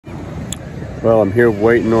Well, I'm here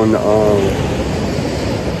waiting on the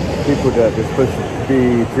people that there's supposed to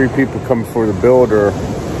be 3 people coming for the builder.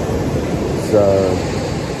 So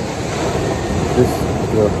this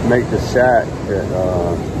will make the shack that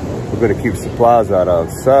we're going to keep supplies out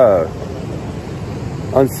of. So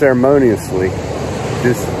unceremoniously,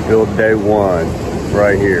 this is build day 1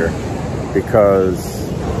 right here, because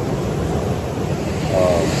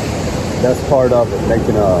that's part of it,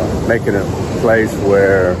 making a place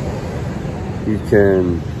where you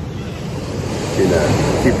can, you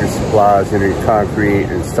know, keep your supplies and your concrete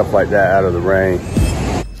and stuff like that out of the rain.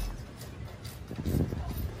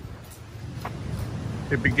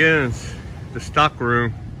 It begins the stock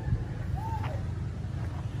room.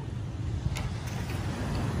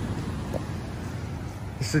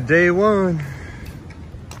 It's a day 1.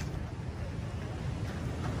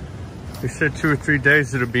 They said 2 or 3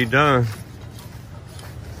 days it'll be done.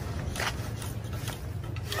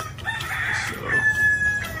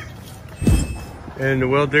 And the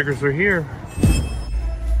well diggers are here.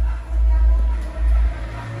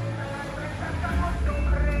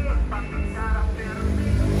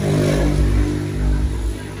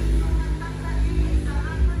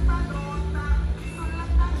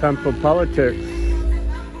 Time for politics.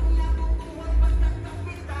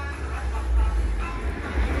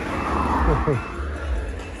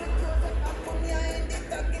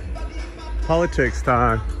 Politics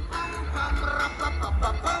time.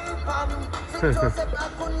 I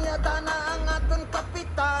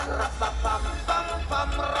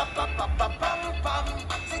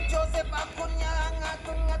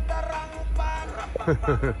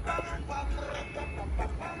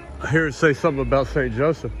hear it say something about St.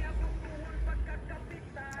 Joseph.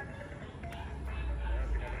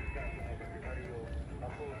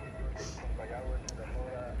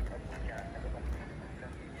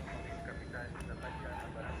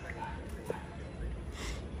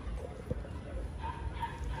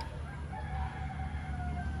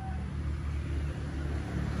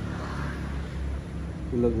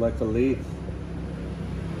 You look like a leaf.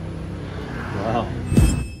 Wow.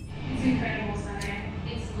 It's incredible, Sunday.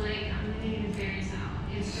 It's like I'm living in a fairy tale.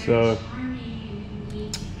 It's very charming and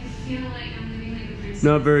unique. I feel like I'm living like a princess.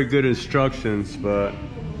 Not very good instructions, but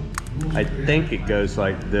I think it goes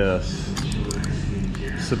like this.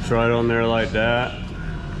 Slips right on there like that.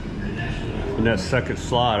 In that second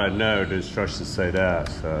slide, I know the instructions say that.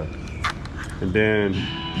 So, and then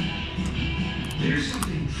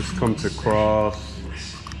just comes across.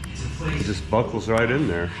 It just buckles right in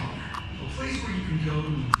there. A place where you can go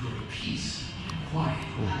and feel peace and quiet.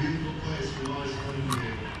 A beautiful place relies on you.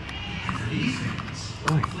 And for these things, a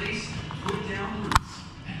place to put down roots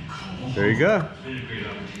and call. There you go. It's been a great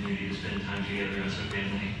opportunity to spend time together as a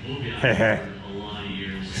family. We'll be out for a lot of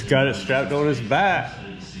years. He's got it strapped on his back.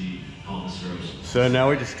 Excited to see all this rose. So now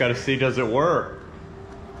we just got to see, does it work?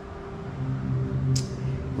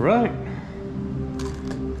 Right.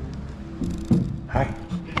 Hi.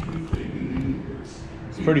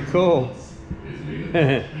 It's pretty cool.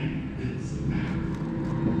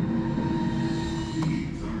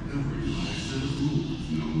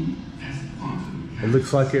 It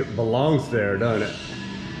looks like it belongs there, doesn't it?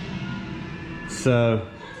 So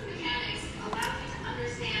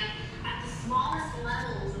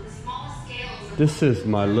this is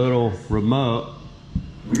my little remote.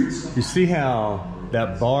 You see how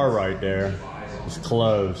that bar right there is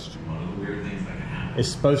closed? It's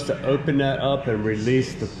supposed to open that up and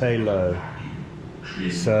release the payload.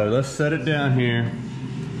 So let's set it down here.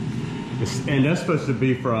 And that's supposed to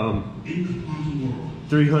be from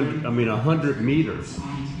 100 meters.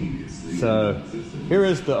 So here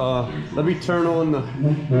is the, let me turn on the,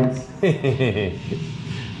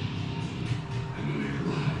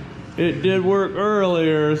 it did work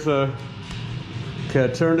earlier, so, okay, I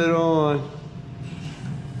turned it on.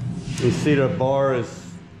 You see the bar is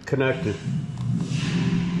connected.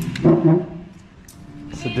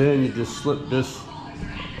 So then you just slip this,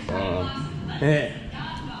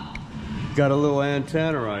 got a little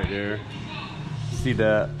antenna right there. See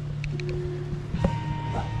that?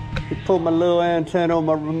 You pull my little antenna on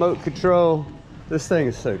my remote control. This thing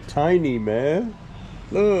is so tiny, man.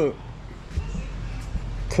 Look.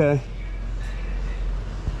 Okay.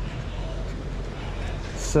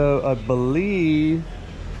 So I believe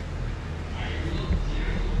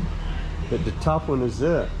that the top one is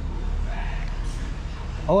it.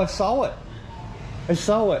 Oh, I saw it. I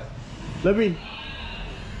saw it. Let me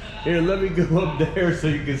go up there so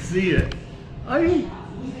you can see it.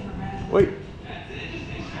 Wait.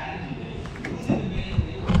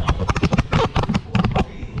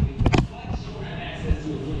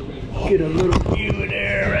 Get a little view of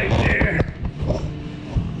there, right there.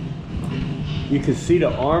 You can see the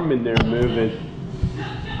arm in there moving.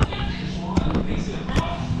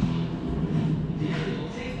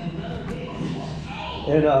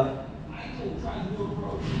 And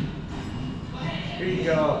here you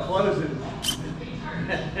go, close it.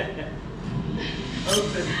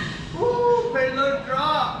 Open. Woo, payload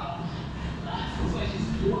drop.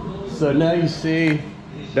 So now you see,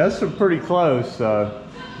 that's pretty close.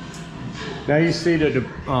 Now you see that the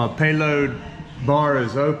payload bar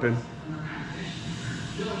is open.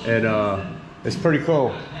 And it's pretty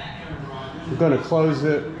cool. I'm gonna close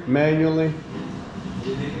it manually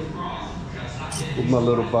with my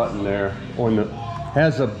little button there.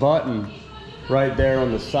 Has a button right there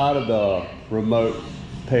on the side of the remote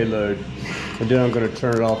payload, and then I'm going to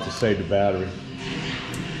turn it off to save the battery.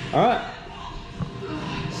 All right,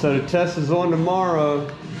 so the test is on tomorrow,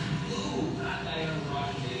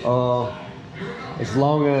 as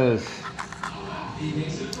long as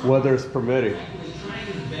weather is permitting.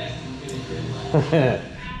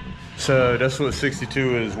 So that's what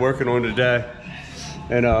 62 is working on today,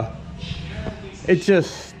 and I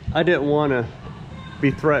didn't want to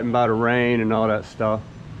be threatened by the rain and all that stuff,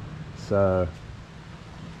 so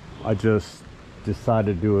I just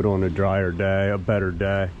decided to do it on a drier day, a better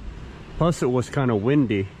day. Plus it was kind of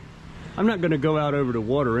windy. I'm not going to go out over the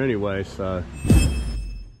water anyway, so.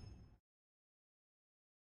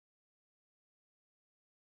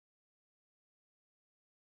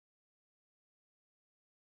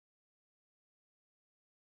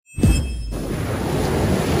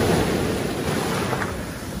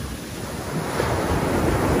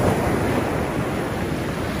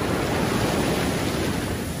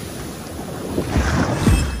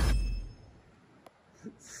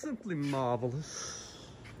 Simply marvelous.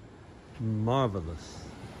 Marvelous.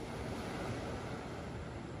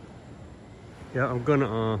 Yeah, I'm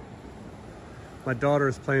gonna, my daughter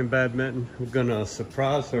is playing badminton. I'm gonna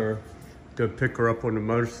surprise her, go pick her up on the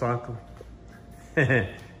motorcycle.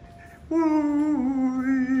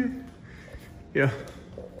 Woo! Yeah,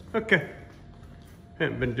 okay.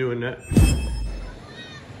 Haven't been doing that.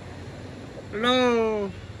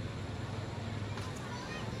 Hello!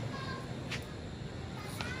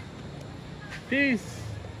 Peace.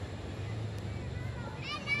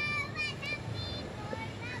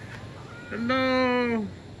 Hello.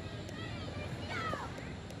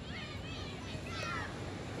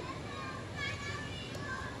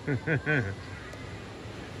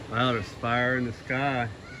 Wow, there's fire in the sky.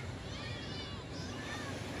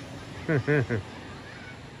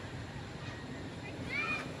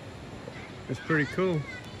 It's pretty cool.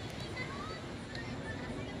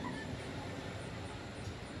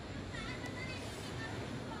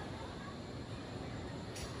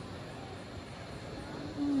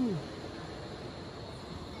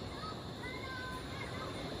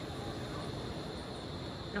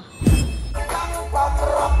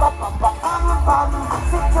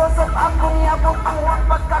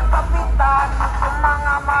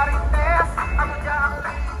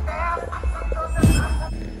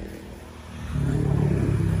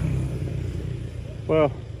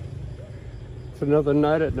 Well, it's another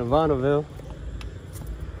night at Nirvanaville.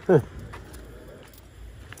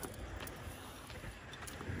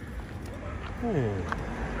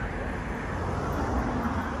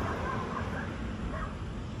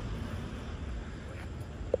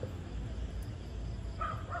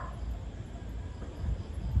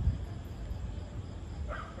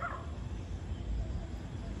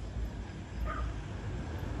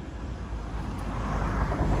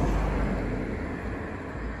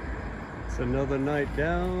 It's another night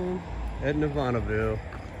down at Nirvanaville.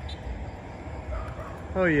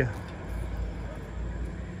 Oh yeah.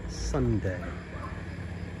 Sunday.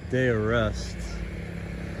 Day of rest.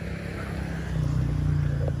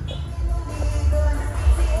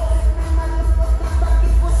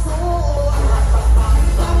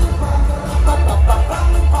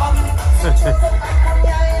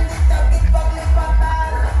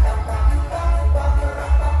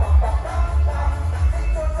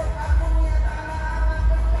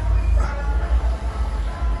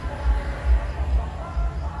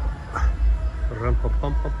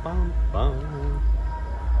 Rum-pa-pum-pa-pum-pum.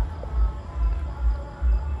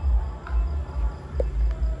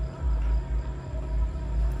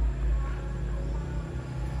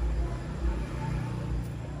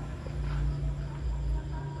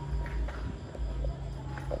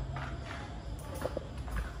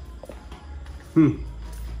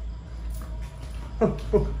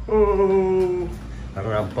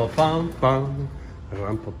 Rum-pa-pum-pum.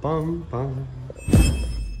 Rum-pa-pum-pum.